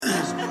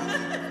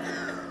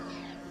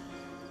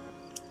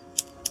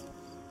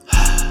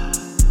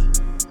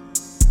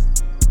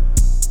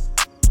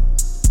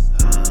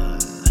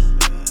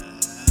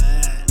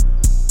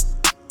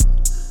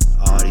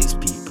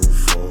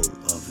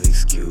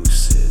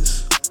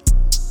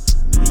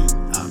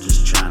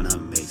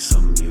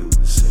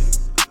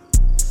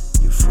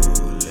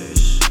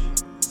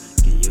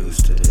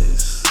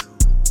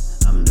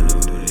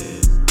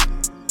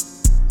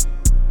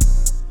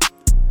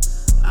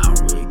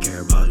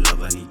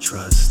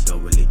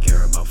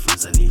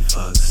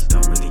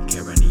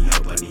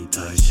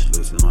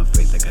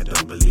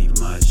don't believe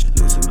much.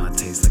 Losing my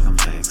taste like I'm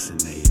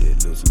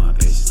vaccinated. Losing my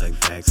patience like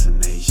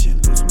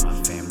vaccination. Losing my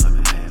fam like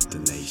I'm half the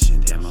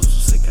nation. Damn, I'm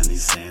so sick, I need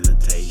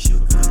sanitation.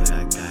 Because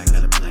I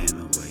got a plan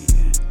to wait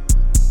in.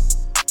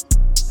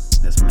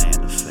 Let's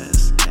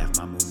manifest. Half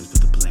my movements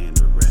put the plan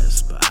to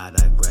rest. But I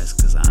digress,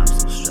 cause I'm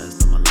so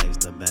stressed. My life's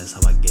the best,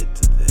 how I get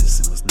to this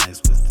and what's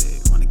next with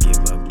it. Wanna give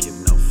up, give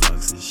no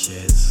fucks and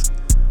shits.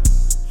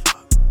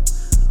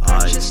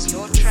 Purchase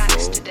your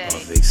tracks today.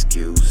 Of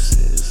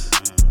excuses.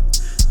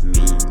 Me,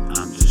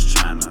 I'm just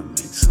tryna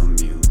make some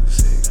music.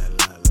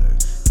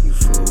 You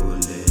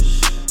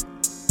foolish.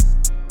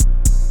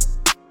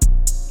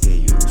 Get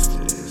used to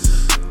this.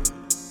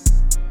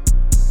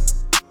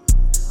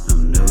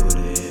 I'm new to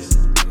this.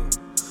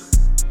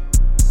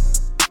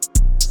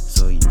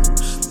 So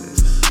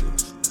useless.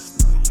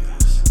 No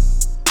use.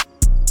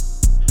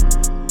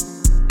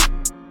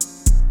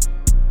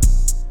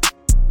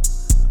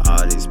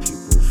 All these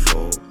people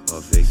full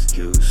of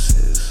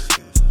excuses.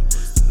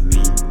 Me,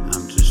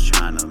 I'm just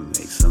tryna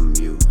make some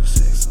music.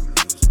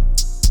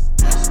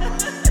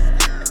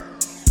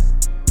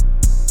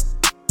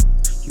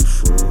 You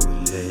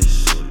foolish.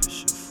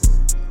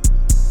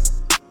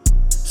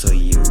 So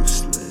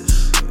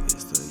useless.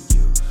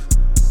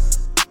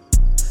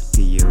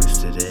 Get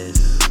used to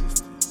this.